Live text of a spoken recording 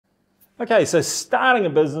Okay, so starting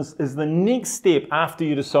a business is the next step after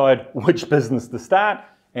you decide which business to start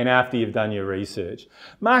and after you've done your research.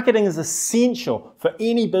 Marketing is essential for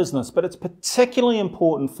any business, but it's particularly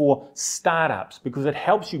important for startups because it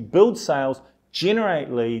helps you build sales,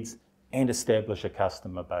 generate leads, and establish a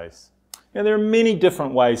customer base. Now, there are many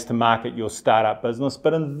different ways to market your startup business,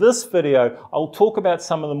 but in this video, I'll talk about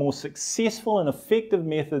some of the more successful and effective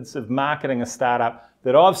methods of marketing a startup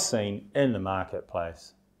that I've seen in the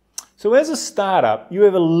marketplace. So as a startup, you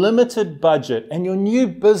have a limited budget and your new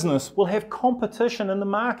business will have competition in the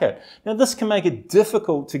market. Now, this can make it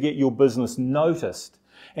difficult to get your business noticed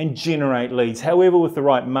and generate leads. However, with the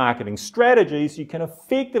right marketing strategies, you can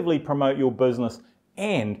effectively promote your business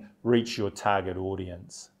and reach your target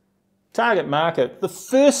audience. Target market. The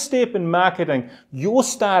first step in marketing your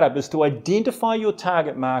startup is to identify your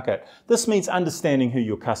target market. This means understanding who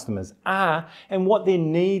your customers are and what their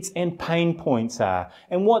needs and pain points are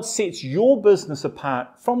and what sets your business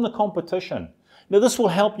apart from the competition. Now, this will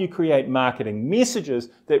help you create marketing messages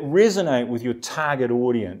that resonate with your target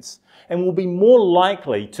audience and will be more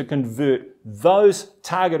likely to convert those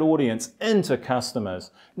target audience into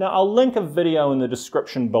customers. Now, I'll link a video in the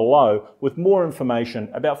description below with more information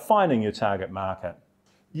about finding your target market.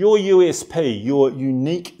 Your USP, your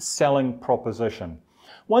unique selling proposition.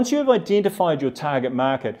 Once you have identified your target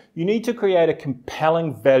market, you need to create a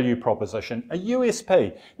compelling value proposition, a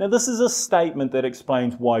USP. Now, this is a statement that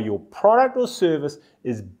explains why your product or service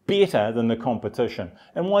is better than the competition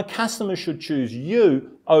and why customers should choose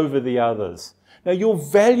you over the others. Now, your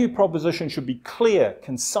value proposition should be clear,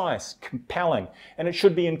 concise, compelling, and it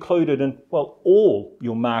should be included in, well, all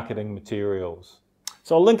your marketing materials.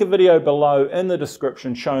 So I'll link a video below in the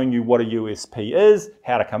description showing you what a USP is,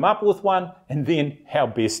 how to come up with one, and then how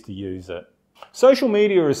best to use it. Social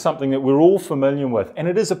media is something that we're all familiar with, and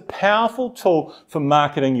it is a powerful tool for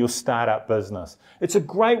marketing your startup business. It's a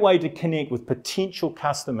great way to connect with potential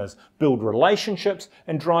customers, build relationships,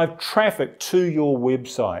 and drive traffic to your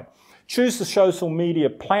website. Choose the social media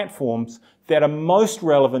platforms that are most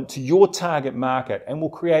relevant to your target market and will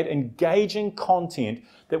create engaging content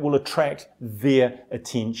that will attract their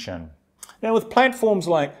attention. Now, with platforms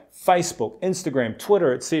like Facebook, Instagram,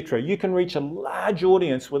 Twitter, etc., you can reach a large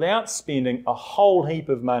audience without spending a whole heap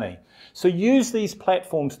of money. So use these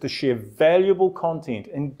platforms to share valuable content,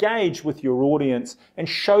 engage with your audience, and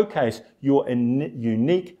showcase your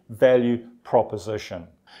unique value proposition.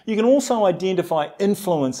 You can also identify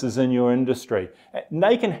influencers in your industry.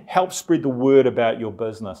 They can help spread the word about your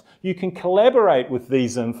business. You can collaborate with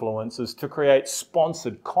these influencers to create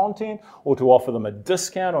sponsored content or to offer them a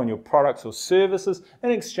discount on your products or services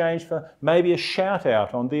in exchange for maybe a shout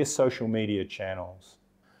out on their social media channels.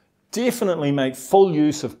 Definitely make full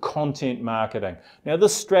use of content marketing. Now,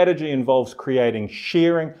 this strategy involves creating,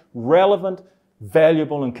 sharing relevant,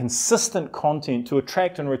 valuable and consistent content to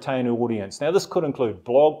attract and retain an audience. Now, this could include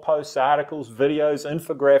blog posts, articles, videos,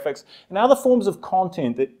 infographics, and other forms of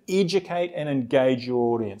content that educate and engage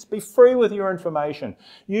your audience. Be free with your information.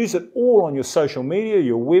 Use it all on your social media,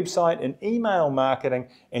 your website, and email marketing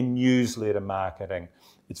and newsletter marketing.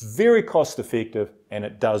 It's very cost effective and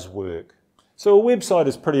it does work. So a website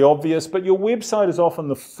is pretty obvious, but your website is often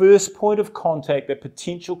the first point of contact that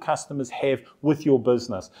potential customers have with your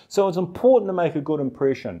business. So it's important to make a good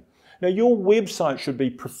impression. Now, your website should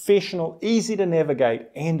be professional, easy to navigate,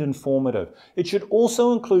 and informative. It should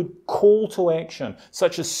also include call to action,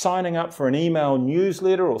 such as signing up for an email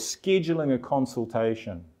newsletter or scheduling a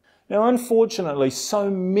consultation. Now, unfortunately, so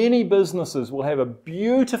many businesses will have a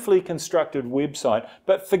beautifully constructed website,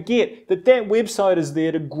 but forget that that website is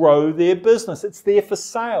there to grow their business. It's there for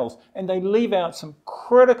sales, and they leave out some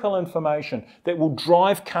critical information that will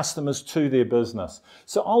drive customers to their business.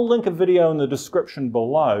 So I'll link a video in the description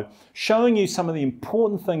below showing you some of the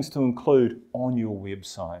important things to include on your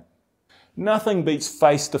website. Nothing beats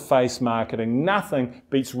face-to-face marketing. Nothing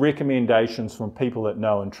beats recommendations from people that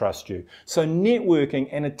know and trust you. So networking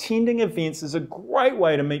and attending events is a great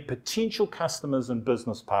way to meet potential customers and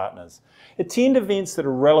business partners. Attend events that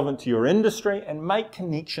are relevant to your industry and make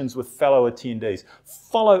connections with fellow attendees.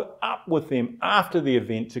 Follow up with them after the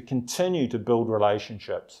event to continue to build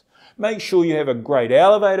relationships. Make sure you have a great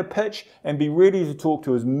elevator pitch and be ready to talk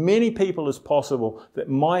to as many people as possible that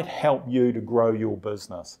might help you to grow your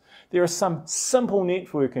business. There are some simple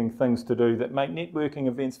networking things to do that make networking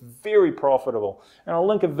events very profitable, and I'll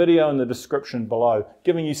link a video in the description below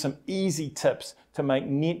giving you some easy tips to make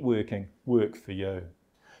networking work for you.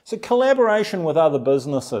 So collaboration with other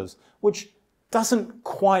businesses, which doesn't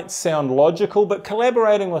quite sound logical, but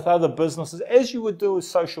collaborating with other businesses, as you would do with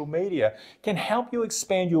social media, can help you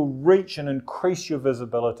expand your reach and increase your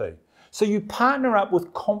visibility. So you partner up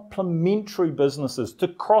with complementary businesses to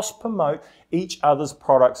cross-promote each other's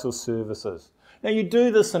products or services. Now you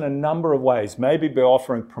do this in a number of ways, maybe by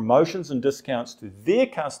offering promotions and discounts to their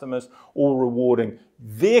customers or rewarding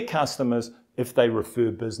their customers if they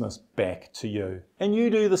refer business back to you. And you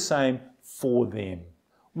do the same for them.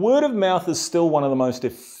 Word of mouth is still one of the most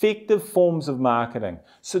effective forms of marketing,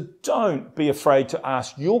 so don't be afraid to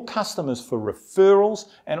ask your customers for referrals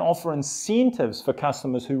and offer incentives for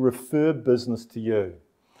customers who refer business to you.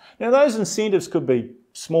 Now those incentives could be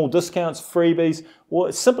small discounts, freebies,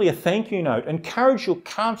 or simply a thank you note. Encourage your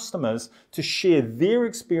customers to share their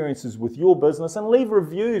experiences with your business and leave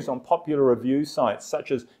reviews on popular review sites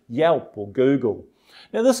such as Yelp or Google.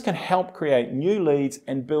 Now this can help create new leads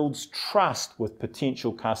and builds trust with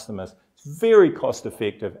potential customers. It's very cost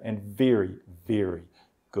effective and very, very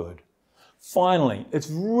good. Finally, it's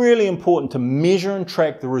really important to measure and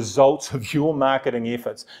track the results of your marketing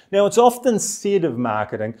efforts. Now it's often said of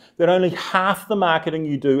marketing that only half the marketing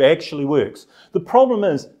you do actually works. The problem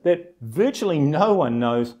is that virtually no one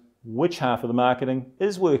knows which half of the marketing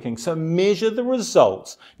is working. So measure the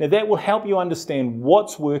results. Now that will help you understand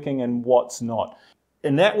what's working and what's not.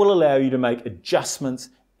 And that will allow you to make adjustments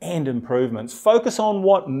and improvements. Focus on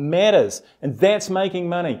what matters, and that's making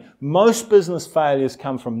money. Most business failures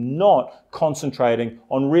come from not concentrating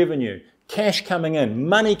on revenue. Cash coming in,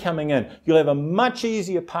 money coming in. You'll have a much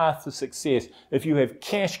easier path to success if you have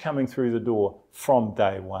cash coming through the door from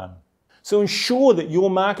day one. So ensure that your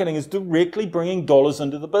marketing is directly bringing dollars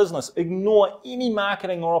into the business. Ignore any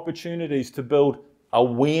marketing or opportunities to build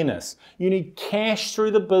awareness. You need cash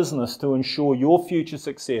through the business to ensure your future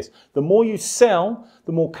success. The more you sell,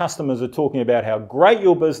 the more customers are talking about how great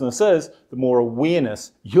your business is, the more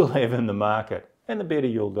awareness you'll have in the market, and the better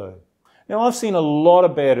you'll do. Now, I've seen a lot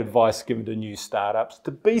of bad advice given to new startups.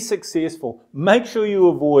 To be successful, make sure you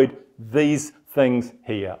avoid these things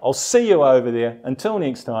here. I'll see you over there. Until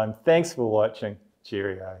next time, thanks for watching.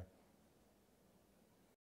 Cheerio.